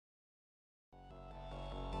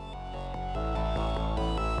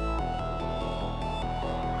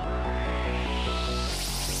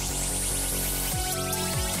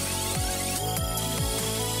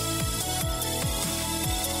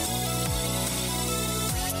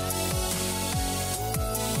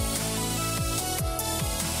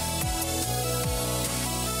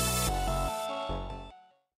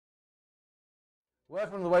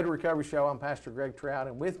Welcome to the Way to Recovery Show. I'm Pastor Greg Trout,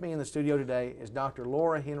 and with me in the studio today is Dr.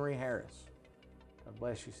 Laura Henry Harris. God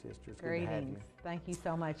bless you, sister. It's good to have you. Thank you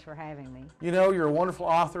so much for having me. You know, you're a wonderful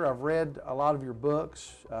author. I've read a lot of your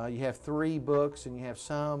books. You have 3 books, and you have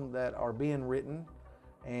some that are being written,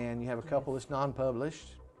 and you have a couple that's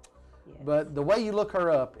non-published. Yes. But the way you look her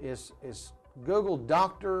up is Google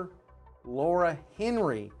Dr. Laura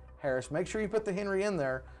Henry Harris. Make sure you put the Henry in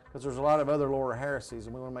there, because there's a lot of other Laura Harrises,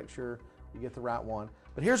 and we want to make sure you get the right one.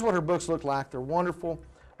 But here's what her books look like. They're wonderful.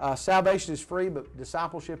 Salvation is free, but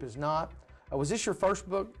discipleship is not. Was this your first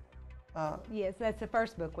book? Yes, that's the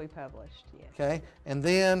first book we published. Yes. Okay. And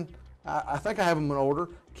then I think I have them in order.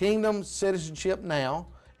 Kingdom Citizenship Now,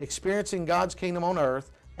 Experiencing God's Kingdom on Earth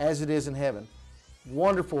as It Is in Heaven.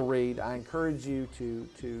 Wonderful read. I encourage you to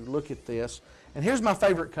look at this. And here's my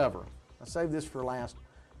favorite cover. I saved this for last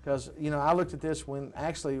because, you know, I looked at this when,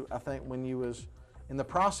 actually, I think when you was in the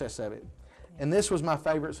process of it. And this was my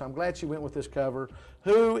favorite, so I'm glad she went with this cover.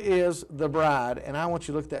 Who is the Bride? And I want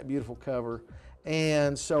you to look at that beautiful cover.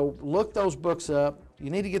 And so look those books up. You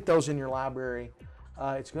need to get those in your library.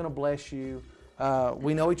 It's going to bless you.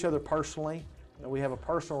 We know each other personally. We have a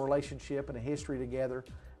personal relationship and a history together.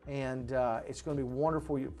 And it's going to be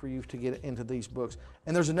wonderful for you to get into these books.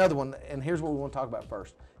 And there's another one, and here's what we want to talk about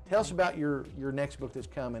first. Tell us about your next book that's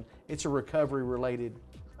coming. It's a recovery-related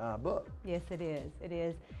book. Yes, it is. It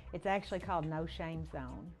is. It's actually called No Shame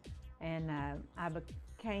Zone. And I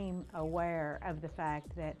became aware of the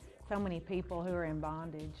fact that so many people who are in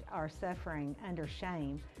bondage are suffering under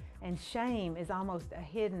shame. And shame is almost a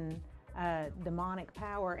hidden demonic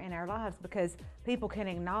power in our lives, because people can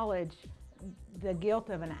acknowledge the guilt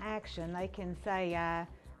of an action. They can say,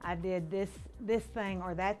 I did this thing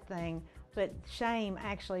or that thing, but shame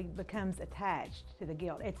actually becomes attached to the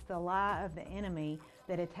guilt. It's the lie of the enemy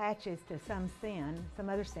that attaches to some sin, some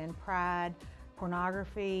other sin, pride,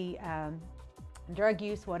 pornography, drug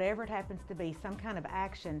use, whatever it happens to be, some kind of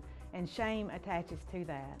action, and shame attaches to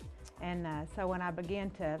that. And so when I began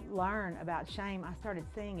to learn about shame, I started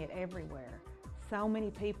seeing it everywhere. So many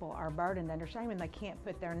people are burdened under shame, and they can't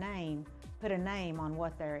put a name on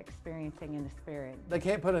what they're experiencing in the spirit. They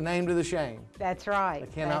can't put a name to the shame. That's right.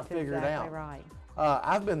 They cannot figure it out. That's right.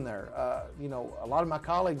 I've been there. You know, a lot of my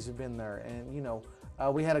colleagues have been there, and you know,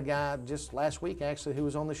 we had a guy just last week actually who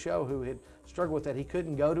was on the show who had struggled with that. He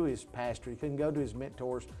couldn't go to his pastor, he couldn't go to his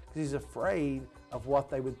mentors because he's afraid of what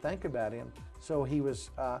they would think about him. So he was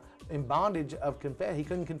in bondage of confess. He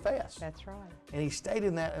couldn't confess. That's right. And he stayed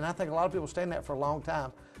in that, and I think a lot of people stay in that for a long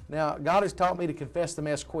time. Now, God has taught me to confess the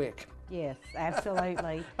mess quick. Yes,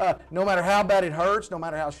 absolutely. No matter how bad it hurts, no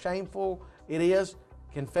matter how shameful it is,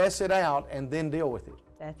 confess it out and then deal with it.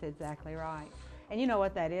 That's exactly right. And you know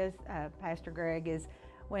what that is, Pastor Greg, is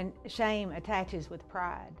when shame attaches with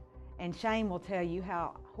pride. And shame will tell you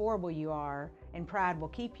how horrible you are, and pride will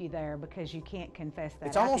keep you there because you can't confess that.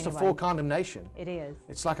 It's almost a full condemnation. It is.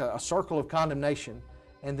 It's like a circle of condemnation,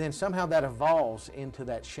 and then somehow that evolves into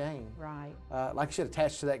that shame. Right. Like you said,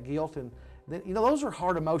 attached to that guilt. And then, you know, those are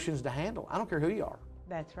hard emotions to handle. I don't care who you are.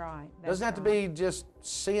 That's right. It doesn't have to be just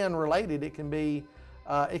sin related. It can be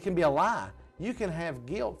a lie. You can have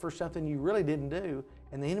guilt for something you really didn't do,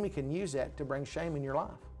 and the enemy can use that to bring shame in your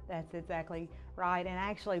life. That's exactly right. And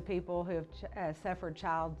actually people who have suffered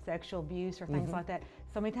child sexual abuse or things like that,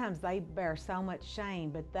 so many times they bear so much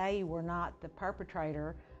shame, but they were not the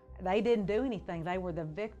perpetrator. They didn't do anything. They were the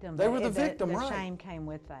victim. They were the victim, right. The shame came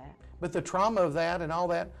with that. But the trauma of that and all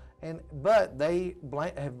that, but they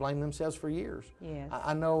have blamed themselves for years. Yes.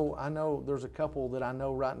 I know there's a couple that I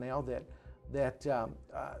know right now that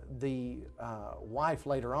the wife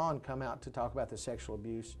later on come out to talk about the sexual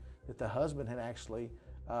abuse that the husband had actually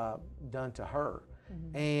done to her.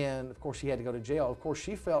 And of course she had to go to jail. Of course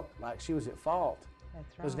she felt like she was at fault. That's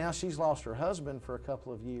right. Because now she's lost her husband for a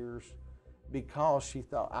couple of years because she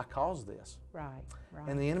thought, I caused this. Right, right.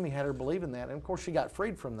 And the enemy had her believing that. And of course she got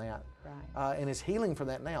freed from that. Right. And is healing from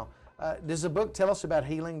that now. Does the book tell us about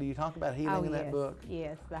healing? Do you talk about healing in that book?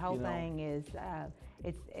 Yes, the whole thing is,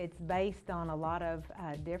 it's based on a lot of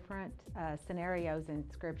different scenarios in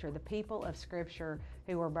Scripture, the people of Scripture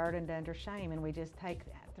who were burdened under shame, and we just take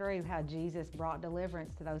through how Jesus brought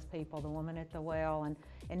deliverance to those people, the woman at the well,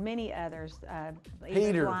 and many others,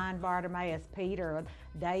 even blind Bartimaeus, Peter,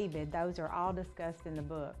 David, those are all discussed in the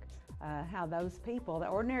book. How those people, the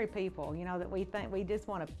ordinary people, you know, that we think we just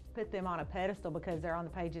want to put them on a pedestal because they're on the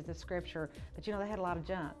pages of Scripture, but you know, they had a lot of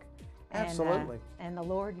junk. Absolutely. And the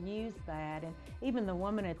Lord used that. And even the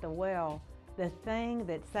woman at the well, the thing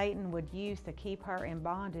that Satan would use to keep her in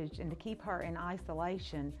bondage and to keep her in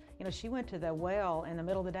isolation. You know, she went to the well in the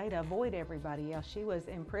middle of the day to avoid everybody else. She was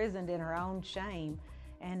imprisoned in her own shame.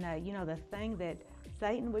 And you know, the thing that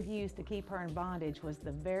Satan would use to keep her in bondage was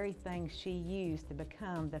the very thing she used to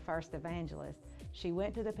become the first evangelist. She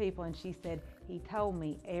went to the people and she said, "He told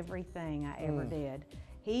me everything I ever did."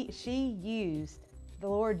 The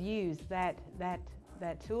Lord used that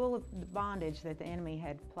tool of bondage that the enemy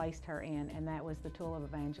had placed her in, and that was the tool of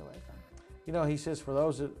evangelism. You know, he says for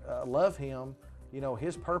those that love him, you know,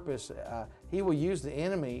 his purpose, he will use the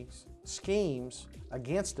enemy's schemes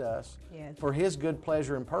against us for his good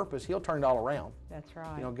pleasure and purpose. He'll turn it all around. That's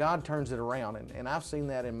right. You know, God turns it around, and I've seen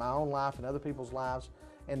that in my own life and other people's lives.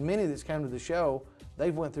 And many that's come to the show,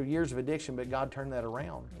 they've went through years of addiction, but God turned that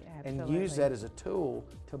around and used that as a tool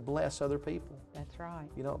to bless other people. That's right.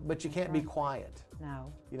 You know, but you can't be quiet.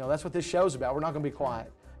 No. You know, that's what this show's about. We're not going to be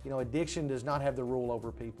quiet. You know, addiction does not have the rule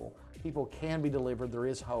over people. People can be delivered. There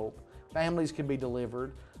is hope. Families can be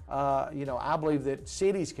delivered. You know, I believe that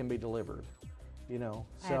cities can be delivered. You know,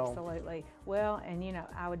 so. Absolutely. Well, and you know,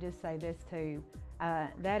 I would just say this too.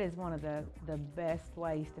 That is one of the best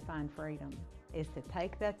ways to find freedom, is to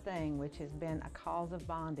take that thing which has been a cause of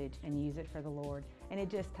bondage and use it for the Lord. And it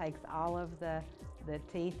just takes all of the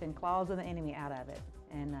teeth and claws of the enemy out of it.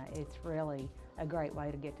 And it's really a great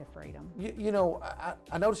way to get to freedom. You know,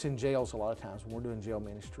 I notice in jails a lot of times when we're doing jail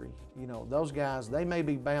ministry, you know, those guys, they may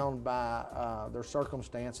be bound by their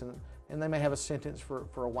circumstance and they may have a sentence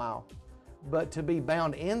for a while. But to be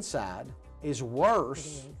bound inside is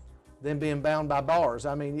worse than being bound by bars.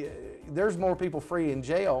 I mean, there's more people free in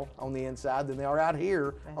jail on the inside than there are out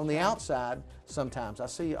here on the outside sometimes. I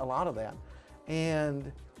see a lot of that.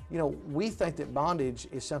 And, you know, we think that bondage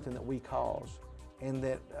is something that we cause. And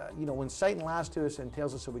that, you know, when Satan lies to us and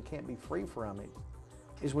tells us that we can't be free from it,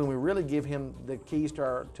 is when we really give him the keys to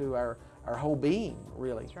our whole being,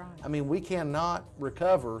 really. That's right. I mean, we cannot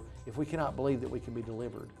recover if we cannot believe that we can be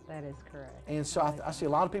delivered. That is correct. And so I see a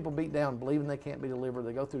lot of people beat down, believing they can't be delivered.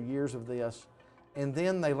 They go through years of this, and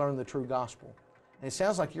then they learn the true gospel. And it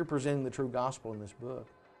sounds like you're presenting the true gospel in this book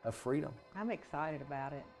of freedom. I'm excited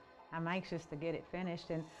about it. I'm anxious to get it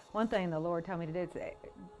finished. And one thing the Lord told me to do,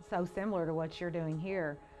 it's so similar to what you're doing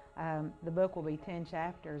here. The book will be 10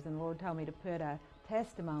 chapters, and the Lord told me to put a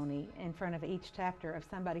testimony in front of each chapter of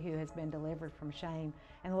somebody who has been delivered from shame.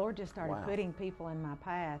 And the Lord just started putting people in my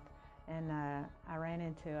path. And I ran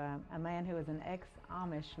into a man who was an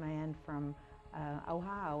ex-Amish man from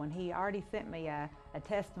Ohio, and he already sent me a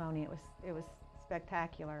testimony. It was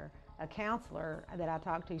spectacular. A counselor that I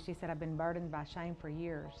talked to, she said, "I've been burdened by shame for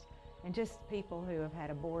years." And just people who have had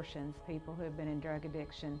abortions, people who have been in drug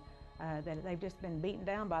addiction, that they've just been beaten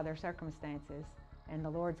down by their circumstances. And the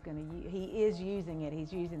Lord's He is using it.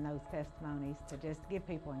 He's using those testimonies to just give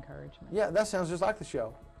people encouragement. Yeah, that sounds just like the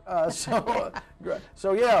show.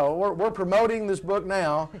 So yeah, we're promoting this book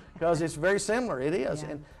now because it's very similar. It is.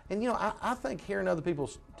 Yeah. And you know, I think hearing other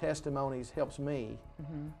people's testimonies helps me.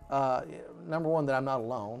 Number one, that I'm not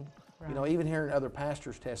alone. Right. You know, even hearing other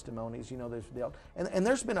pastors' testimonies, you know, they've dealt. And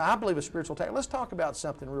there's been, I believe, a spiritual attack. Let's talk about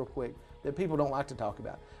something real quick that people don't like to talk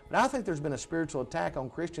about. But I think there's been a spiritual attack on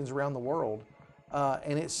Christians around the world.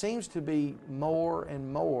 And it seems to be more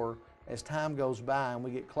and more as time goes by and we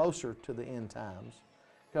get closer to the end times.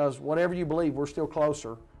 Because whatever you believe, we're still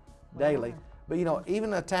closer daily. But you know,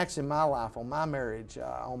 even attacks in my life, on my marriage,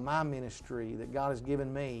 on my ministry that God has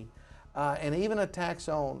given me, and even attacks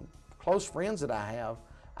on close friends that I have,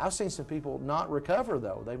 I've seen some people not recover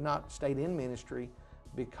though. They've not stayed in ministry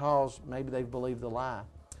because maybe they've believed the lie.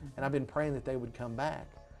 And I've been praying that they would come back.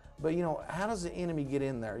 But you know, how does the enemy get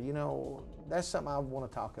in there? You know, that's something I want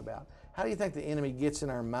to talk about. How do you think the enemy gets in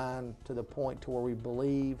our mind to the point to where we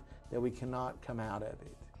believe that we cannot come out of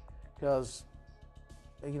it? Because,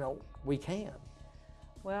 you know, we can.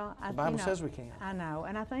 Well, the Bible says we can. I know,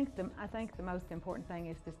 and I think the most important thing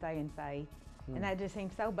is to stay in faith. And that just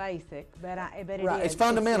seems so basic, but it is. It's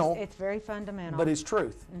fundamental. It's very fundamental. But it's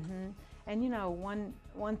truth. And you know,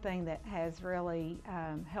 one thing that has really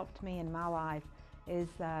helped me in my life is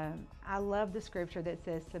I love the scripture that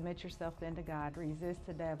says, "Submit yourself then to God, resist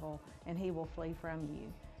the devil, and he will flee from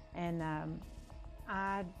you." And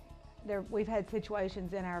we've had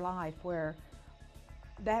situations in our life where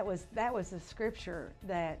that was a scripture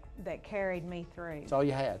that carried me through. That's all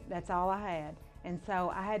you had. That's all I had. And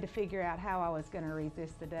so I had to figure out how I was going to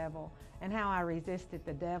resist the devil. And how I resisted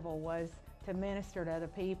the devil was to minister to other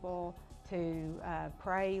people, to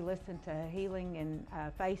pray, listen to healing and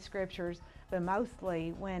faith scriptures. But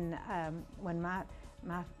mostly when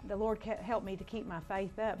the Lord helped me to keep my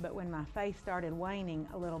faith up, but when my faith started waning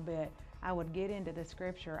a little bit, I would get into the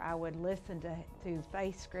scripture. I would listen to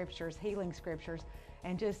faith scriptures, healing scriptures,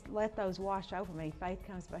 and just let those wash over me. Faith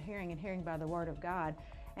comes by hearing, and hearing by the word of God.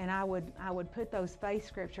 And I would put those faith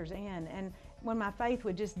scriptures in. And when my faith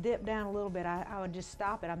would just dip down a little bit, I would just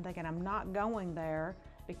stop it. I'm thinking, I'm not going there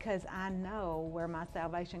because I know where my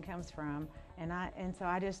salvation comes from. And so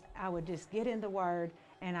I would just get in the word,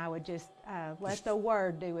 and I would just let the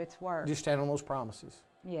word do its work. Just stand on those promises.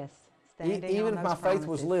 Yes. Even if my faith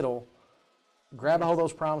was little, grab all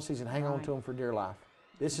those promises and hang on to them for dear life.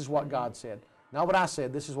 This is what God said. Not what I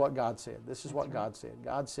said, this is what God said. This is what God said.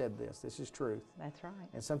 God said this. This is truth. That's right.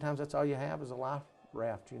 And sometimes that's all you have is a life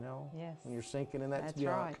raft, you know? Yes. When you're sinking in that That's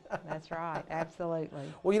junk. right. That's right. Absolutely.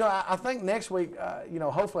 Well, you know, I think next week, you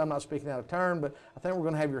know, hopefully I'm not speaking out of turn, but I think we're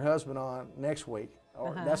going to have your husband on next week.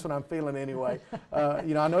 Or that's what I'm feeling anyway.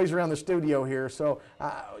 You know, I know he's around the studio here, so,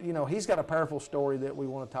 you know, he's got a powerful story that we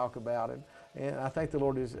want to talk about. And I think the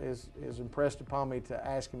Lord is impressed upon me to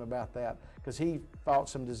ask him about that, because he fought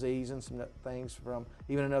some disease and some things from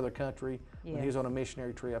even another country when he was on a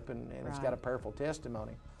missionary trip, and he's got a powerful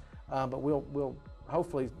testimony. But we'll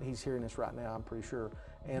hopefully he's hearing this right now, I'm pretty sure,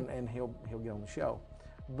 and he'll get on the show.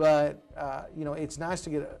 But you know, it's nice to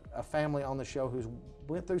get a family on the show who's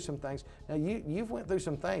went through some things. Now you've went through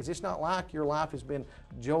some things. It's not like your life has been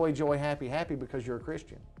joy, happy because you're a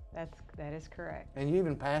Christian. That is correct. And you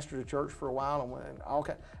even pastored a church for a while, and all.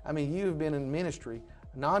 I mean, you've been in ministry,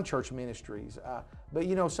 non-church ministries. But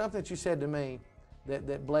you know, something that you said to me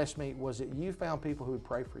that blessed me was that you found people who would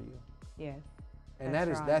pray for you. Yes. And that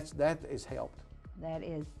is helped. That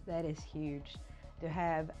is huge, to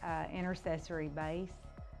have intercessory base,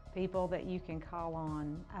 people that you can call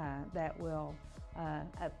on that will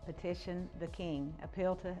petition the King,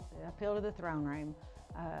 appeal to the throne room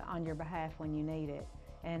on your behalf when you need it.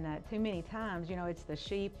 And too many times, you know, it's the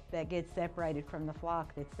sheep that gets separated from the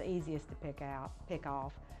flock that's the easiest to pick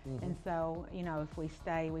off. Mm-hmm. And so, you know, if we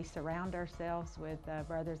surround ourselves with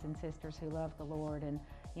brothers and sisters who love the Lord, and,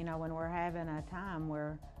 you know, when we're having a time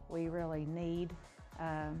where we really need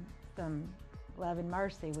some love and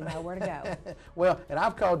mercy, we know where to go. Well, and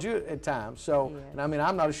I've called you at times, so, and I mean,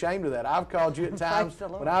 I'm not ashamed of that. I've called you at times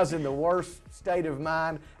when I was in the worst state of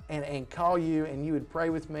mind, and call you, and you would pray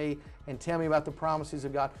with me and tell me about the promises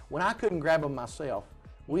of God. When I couldn't grab them myself,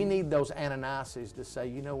 we need those Ananiases to say,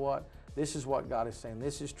 you know what, this is what God is saying.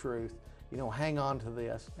 This is truth. You know, hang on to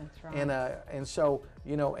this. That's right. And so,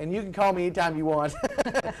 you know, and you can call me anytime you want.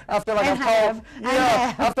 I feel like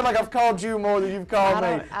I feel like I've called you more than you've called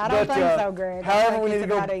me. I don't think so, Greg. However, we need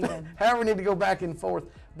to go back and forth.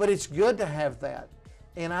 But it's good to have that.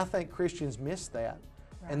 And I think Christians miss that.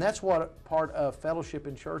 Right. And that's what part of fellowship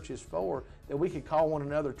in church is for, that we could call one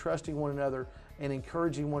another, trusting one another, and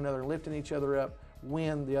encouraging one another, lifting each other up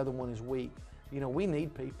when the other one is weak. You know, we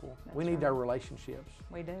need people. We need our relationships.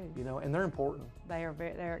 We do. You know, and they're important.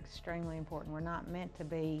 They're extremely important. We're not meant to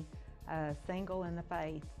be single in the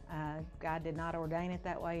faith. God did not ordain it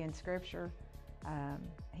that way in Scripture.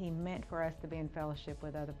 He meant for us to be in fellowship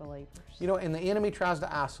with other believers. You know, and the enemy tries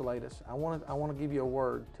to isolate us. I want to give you a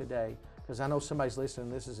word today, because I know somebody's listening.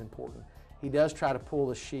 This is important. He does try to pull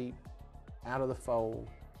the sheep out of the fold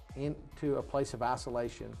into a place of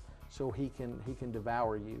isolation, so he can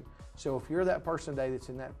devour you. So if you're that person today that's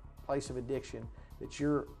in that place of addiction, that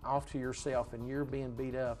you're off to yourself and you're being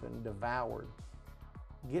beat up and devoured,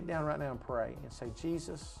 get down right now and pray and say,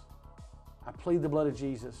 Jesus, I plead the blood of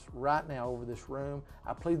Jesus right now over this room.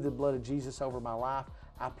 I plead the blood of Jesus over my life.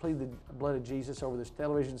 I plead the blood of Jesus over this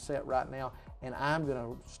television set right now, and I'm going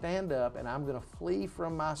to stand up and I'm going to flee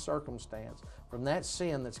from my circumstance, from that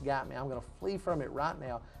sin that's got me. I'm going to flee from it right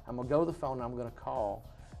now. I'm going to go to the phone and I'm going to call.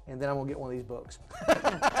 And then I'm going to get one of these books.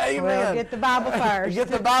 Amen. Well, get the Bible first. Get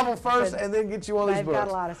the Bible first and then get you one of these books. They've got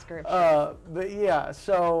a lot of scripture. But yeah,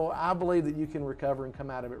 so I believe that you can recover and come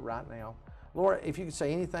out of it right now. Laura, if you could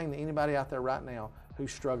say anything to anybody out there right now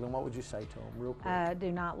who's struggling, what would you say to them real quick?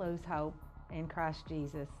 Do not lose hope in Christ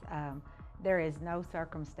Jesus. There is no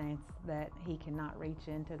circumstance that he cannot reach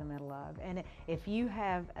into the middle of. And if you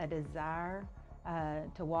have a desire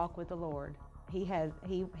to walk with the Lord, he has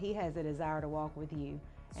a desire to walk with you.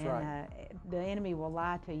 That's right. The enemy will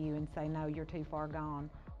lie to you and say, no, you're too far gone.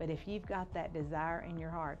 But if you've got that desire in your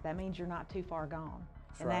heart, that means you're not too far gone.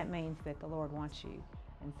 That's and right. that means that the Lord wants you.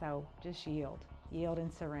 And so just yield and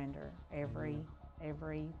surrender every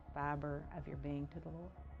fiber of your being to the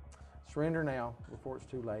Lord. Surrender now before it's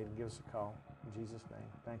too late, and give us a call. In Jesus' name,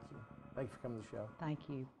 thank you. Thank you for coming to the show. Thank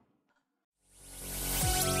you.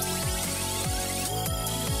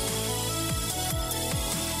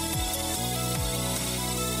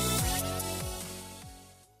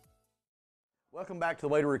 Welcome back to the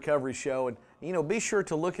Way to Recovery Show. And, you know, be sure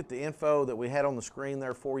to look at the info that we had on the screen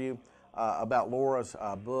there for you about Laura's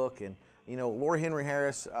book. And, you know, Laura Henry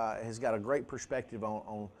Harris has got a great perspective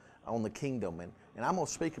on the kingdom. And I'm going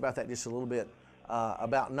to speak about that just a little bit,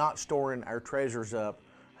 about not storing our treasures up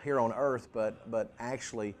here on earth, but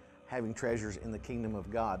actually having treasures in the kingdom of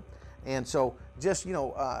God. And so just, you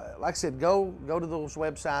know, like I said, go to those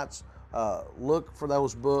websites, look for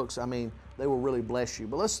those books. I mean, they will really bless you.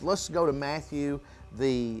 But let's go to Matthew,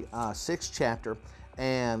 the 6th chapter,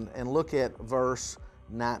 and look at verse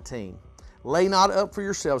 19. Lay not up for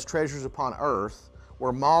yourselves treasures upon earth,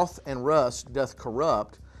 where moth and rust doth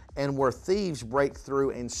corrupt, and where thieves break through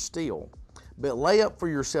and steal. But lay up for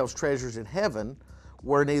yourselves treasures in heaven,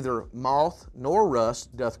 where neither moth nor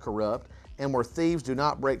rust doth corrupt, and where thieves do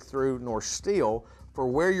not break through nor steal. For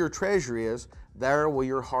where your treasure is, there will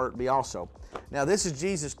your heart be also. Now, this is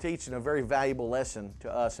Jesus teaching a very valuable lesson to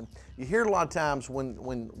us. And you hear it a lot of times when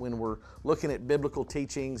we're looking at biblical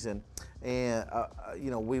teachings, and you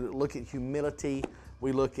know, we look at humility.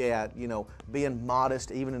 We look at, you know, being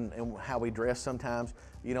modest, even in how we dress sometimes.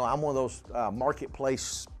 You know, I'm one of those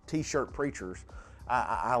marketplace t-shirt preachers.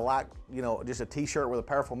 I like, you know, just a t-shirt with a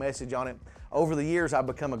powerful message on it. Over the years, I've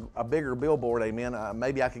become a bigger billboard, amen.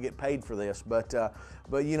 Maybe I could get paid for this, but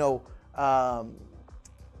you know,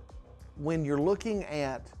 when you're looking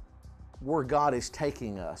at where God is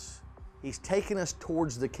taking us, He's taking us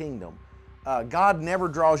towards the kingdom. God never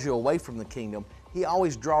draws you away from the kingdom. He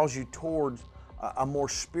always draws you towards a more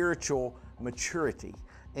spiritual maturity.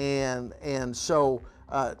 And so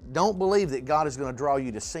don't believe that God is going to draw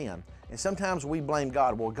you to sin. And sometimes we blame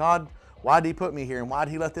God. Well, God, why did He put me here? And why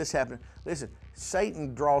did He let this happen? Listen,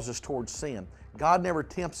 Satan draws us towards sin. God never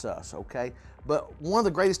tempts us, okay? But one of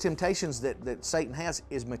the greatest temptations that Satan has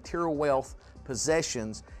is material wealth,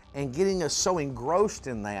 possessions, and getting us so engrossed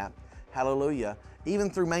in that, hallelujah,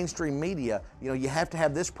 even through mainstream media. You know, you have to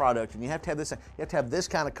have this product, and you have to have this, you have to have this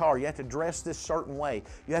kind of car, you have to dress this certain way,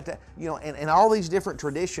 you have to, you know, and all these different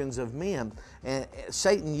traditions of men. And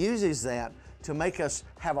Satan uses that to make us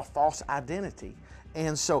have a false identity.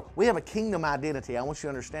 And so we have a kingdom identity. I want you to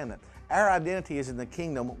understand that. Our identity is in the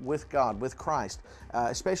kingdom with God, with Christ,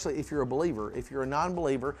 especially if you're a believer. If you're a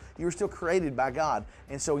non-believer, you were still created by God.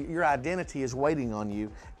 And so your identity is waiting on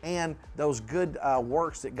you and those good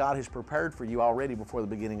works that God has prepared for you already before the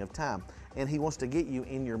beginning of time. And He wants to get you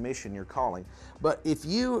in your mission, your calling. But if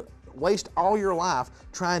you waste all your life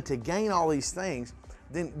trying to gain all these things,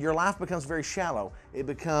 then your life becomes very shallow. It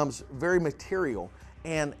becomes very material.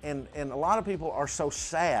 And a lot of people are so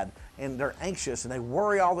sad, and they're anxious, and they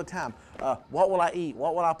worry all the time. What will I eat?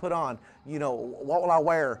 What will I put on? You know, what will I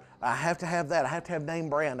wear? I have to have that. I have to have name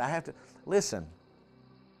brand. I have to listen.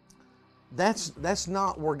 That's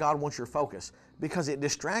not where God wants your focus, because it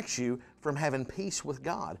distracts you from having peace with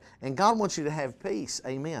God. And God wants you to have peace.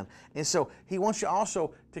 Amen. And so He wants you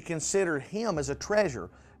also to consider Him as a treasure.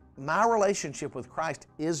 My relationship with Christ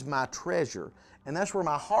is my treasure, and that's where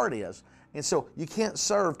my heart is. And so you can't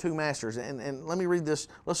serve two masters. And let me read this.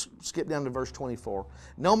 Let's skip down to verse 24.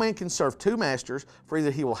 No man can serve two masters, for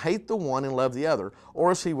either he will hate the one and love the other, or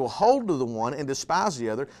else he will hold to the one and despise the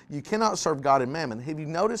other. You cannot serve God and mammon. Have you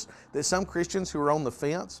noticed that some Christians who are on the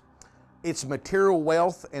fence, it's material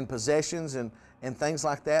wealth and possessions and things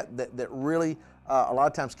like that really a lot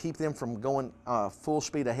of times keep them from going full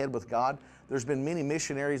speed ahead with God? There's been many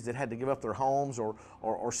missionaries that had to give up their homes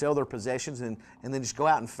or sell their possessions and then just go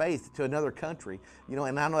out in faith to another country. You know,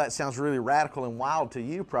 and I know that sounds really radical and wild to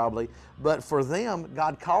you probably, but for them,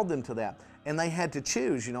 God called them to that. And they had to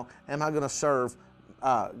choose, you know, am I going to serve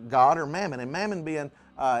God or mammon? And mammon being,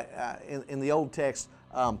 in the old text,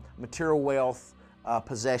 material wealth,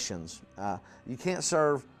 possessions. You can't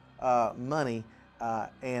serve money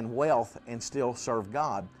and wealth and still serve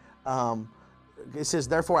God. It says,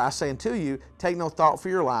 therefore I say unto you, take no thought for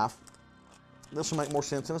your life. This will make more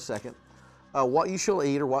sense in a second. What you shall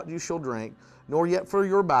eat or what you shall drink, nor yet for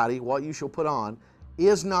your body what you shall put on.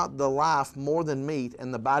 Is not the life more than meat,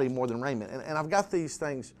 and the body more than raiment? And I've got these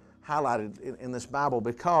things highlighted in this Bible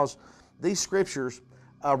because these scriptures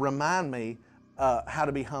remind me how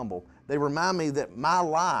to be humble. They remind me that my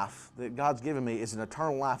life that God's given me is an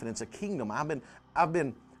eternal life, and it's a kingdom. I've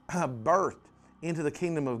been birthed into the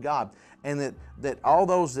kingdom of God, and that all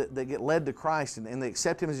those that get led to Christ and they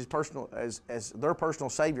accept Him as as their personal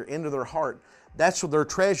Savior into their heart, that's their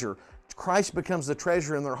treasure. Christ becomes the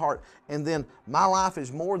treasure in their heart. And then my life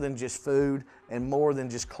is more than just food and more than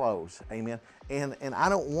just clothes. Amen. And I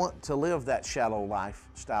don't want to live that shallow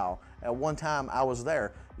lifestyle. At one time I was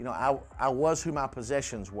there. You know, I was who my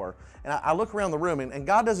possessions were. And I look around the room, and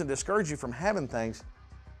God doesn't discourage you from having things,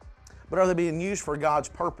 but are they being used for God's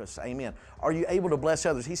purpose? Amen. Are you able to bless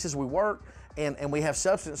others? He says we work and we have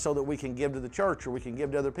substance so that we can give to the church or we can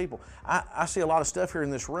give to other people. I see a lot of stuff here in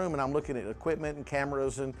this room, and I'm looking at equipment and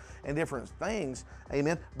cameras and different things.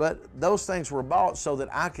 Amen. But those things were bought so that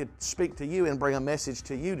I could speak to you and bring a message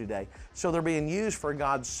to you today. So they're being used for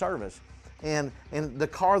God's service. And the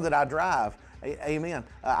car that I drive, amen.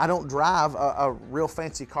 I don't drive a real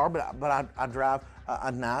fancy car, but I drive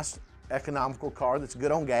a nice, economical car that's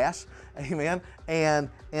good on gas, amen. And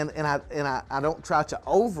I don't try to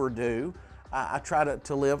overdo. I try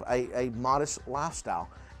to live a modest lifestyle,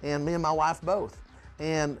 and me and my wife both.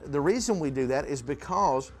 And the reason we do that is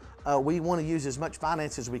because we want to use as much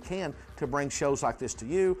finance as we can to bring shows like this to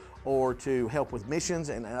you, or to help with missions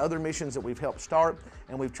and other missions that we've helped start,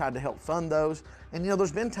 and we've tried to help fund those. And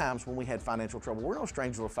there's been times when we had financial trouble. We're no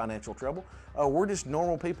strangers to financial trouble. We're just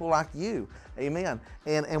normal people like you, amen.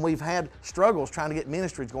 And we've had struggles trying to get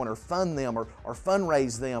ministries going, or fund them, or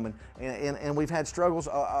fundraise them, and we've had struggles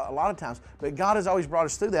a lot of times. But God has always brought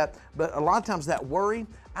us through that. But a lot of times that worry,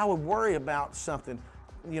 I would worry about something.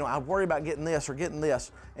 I'd worry about getting this or getting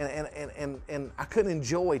this, and I couldn't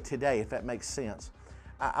enjoy today, if that makes sense.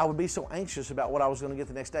 I would be so anxious about what I was going to get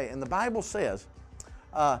the next day. And the Bible says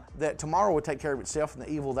that tomorrow will take care of itself and the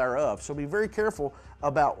evil thereof. So be very careful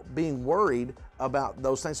about being worried about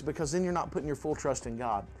those things, because then you're not putting your full trust in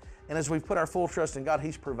God. And as we've put our full trust in God,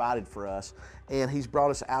 He's provided for us, and He's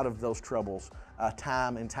brought us out of those troubles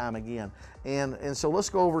time and time again. And so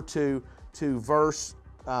let's go over to verse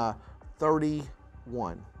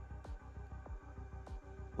 31.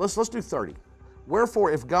 Let's do 30.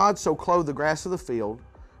 Wherefore, if God so clothe the grass of the field,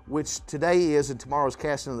 which today is and tomorrow is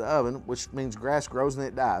cast into the oven, which means grass grows and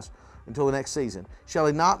it dies until the next season, shall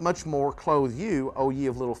He not much more clothe you, O ye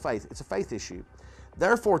of little faith? It's a faith issue.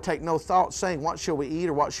 Therefore take no thought, saying, what shall we eat,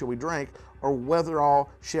 or what shall we drink, or whetherall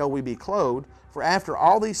shall we be clothed? For after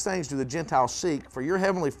all these things do the Gentiles seek, for your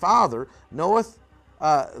heavenly Father knoweth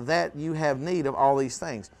that you have need of all these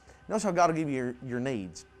things. Notice how God will give you your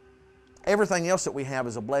needs. Everything else that we have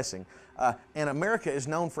is a blessing. And America is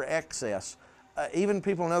known for excess. Even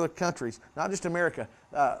people in other countries, not just America,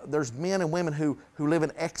 there's men and women who live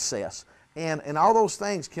in excess. And all those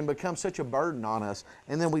things can become such a burden on us.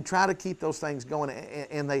 And then we try to keep those things going,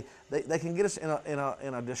 and they can get us in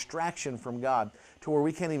a distraction from God, to where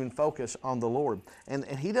we can't even focus on the Lord. And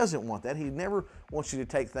He doesn't want that. He never wants you to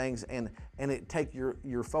take things and it take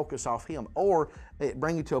your focus off Him, or it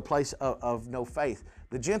bring you to a place of no faith.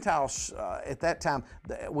 The Gentiles at that time,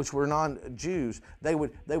 which were non-Jews, they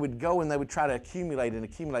would go and they would try to accumulate.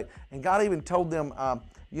 And God even told them,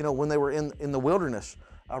 when they were in the wilderness,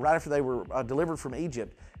 right after they were delivered from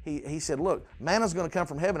Egypt, He said, look, manna's going to come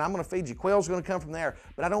from heaven. I'm going to feed you. Quail's going to come from there.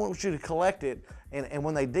 But I don't want you to collect it. And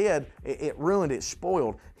when they did, it ruined, it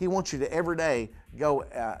spoiled. He wants you to every day go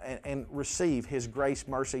and receive His grace,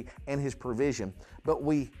 mercy, and His provision. But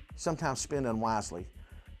we sometimes spend unwisely.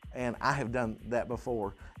 And I have done that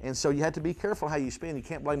before. And so you have to be careful how you spend. You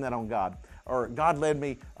can't blame that on God. Or God led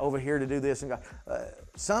me over here to do this. And God.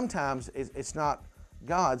 Sometimes it's not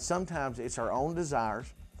God. Sometimes it's our own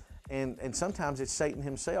desires. And sometimes it's Satan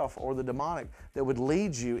himself or the demonic that would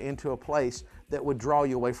lead you into a place that would draw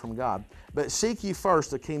you away from God. But seek ye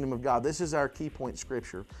first the kingdom of God. This is our key point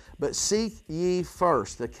scripture. But seek ye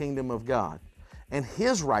first the kingdom of God and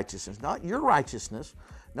His righteousness, not your righteousness,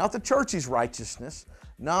 not the church's righteousness,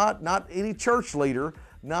 not any church leader,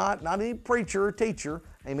 not any preacher or teacher,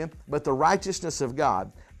 amen, but the righteousness of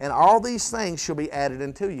God. And all these things shall be added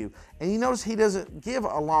unto you. And you notice He doesn't give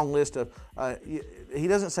a long list of, He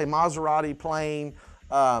doesn't say Maserati, plane,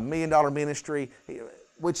 $1 million ministry,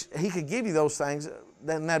 which He could give you those things,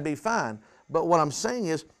 then that'd be fine. But what I'm saying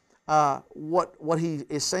is, what He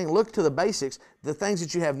is saying, look to the basics, the things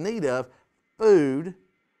that you have need of, food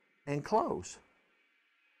and clothes.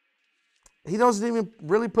 He doesn't even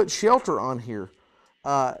really put shelter on here.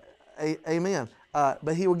 Amen.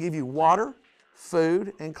 But He will give you water,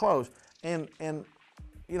 food, and clothes. And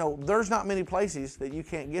there's not many places that you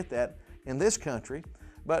can't get that in this country,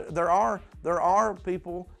 but there are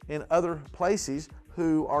people in other places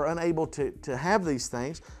who are unable to have these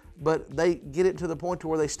things, but they get it to the point to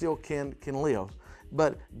where they still can live.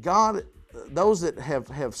 But God, those that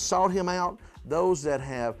have sought Him out, those that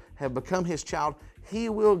have become His child, He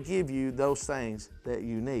will give you those things that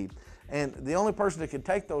you need. And the only person that can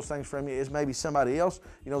take those things from you is maybe somebody else.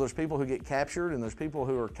 There's people who get captured, and there's people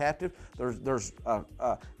who are captive. There's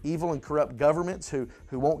evil and corrupt governments who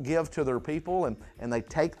won't give to their people, and they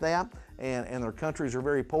take that, and their countries are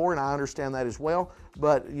very poor, and I understand that as well.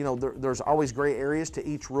 But there's always gray areas to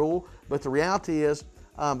each rule. But the reality is,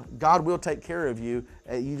 God will take care of you.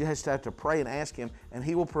 You just have to pray and ask Him, and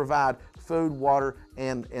He will provide food, water,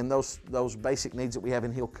 and those basic needs that we have,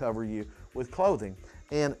 and He'll cover you with clothing.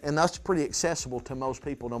 And that's pretty accessible to most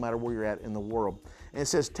people, no matter where you're at in the world. And it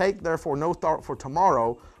says, take therefore no thought for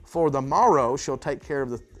tomorrow, for the morrow shall take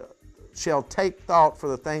thought for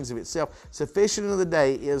the things of itself. Sufficient of the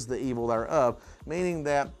day is the evil thereof. Meaning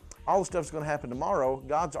that all the stuff's going to happen tomorrow.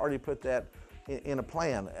 God's already put that in a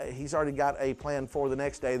plan. He's already got a plan for the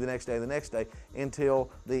next day, the next day, the next day, until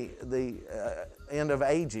the end of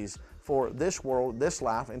ages for this world, this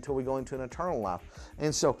life, until we go into an eternal life.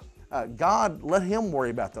 And so God, let Him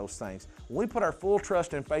worry about those things. When we put our full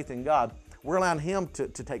trust and faith in God, we're allowing Him to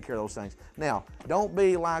take care of those things. Now, don't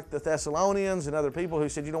be like the Thessalonians and other people who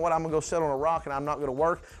said, you know what, I'm going to go sit on a rock and I'm not going to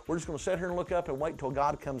work. We're just going to sit here and look up and wait until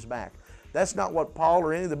God comes back. That's not what Paul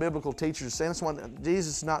or any of the biblical teachers are saying. That's what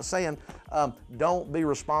Jesus is not saying. Don't be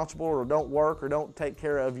responsible, or don't work, or don't take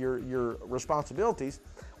care of your responsibilities.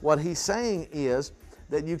 What He's saying is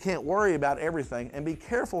that you can't worry about everything, and be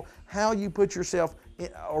careful how you put yourself in,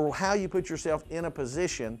 or how you put yourself in a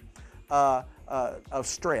position of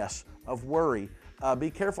stress, of worry. Be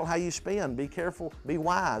careful how you spend. Be careful. Be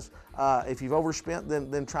wise. If you've overspent,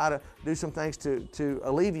 then try to do some things to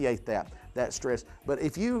alleviate that stress. But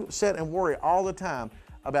if you sit and worry all the time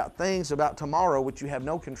about things about tomorrow which you have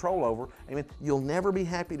no control over, you'll never be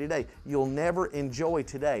happy today. You'll never enjoy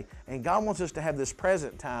today. And God wants us to have this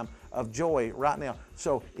present time of joy right now.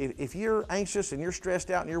 So if you're anxious and you're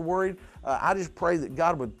stressed out and you're worried, I just pray that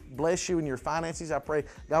God would bless you in your finances. I pray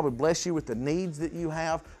God would bless you with the needs that you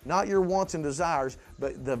have, not your wants and desires,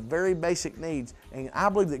 but the very basic needs. And I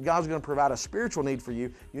believe that God's going to provide a spiritual need for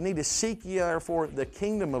you. You need to seek ye therefore the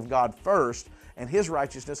kingdom of God first, and His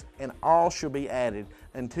righteousness, and all shall be added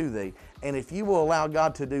unto thee. And if you will allow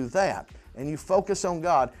God to do that, and you focus on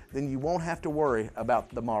God, then you won't have to worry about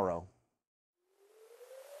tomorrow.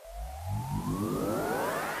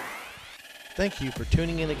 Thank you for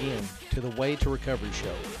tuning in again to the Way to Recovery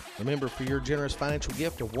Show. Remember, for your generous financial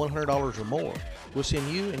gift of $100 or more, we'll send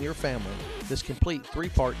you and your family this complete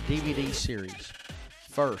 3-part DVD series.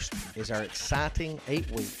 First is our exciting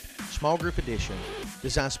 8-week small group edition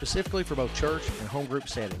designed specifically for both church and home group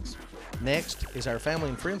settings. Next is our Family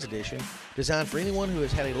and Friends edition, designed for anyone who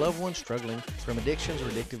has had a loved one struggling from addictions or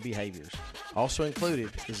addictive behaviors. Also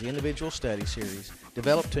included is the individual study series,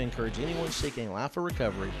 developed to encourage anyone seeking a life of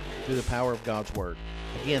recovery through the power of God's Word.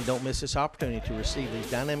 Again, don't miss this opportunity to receive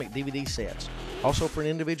these dynamic DVD sets. Also, for an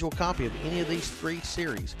individual copy of any of these 3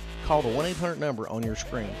 series, call the 1-800 number on your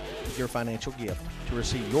screen with your financial gift to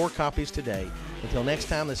receive your copies today. Until next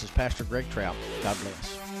time, this is Pastor Greg Trout. God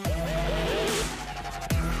bless.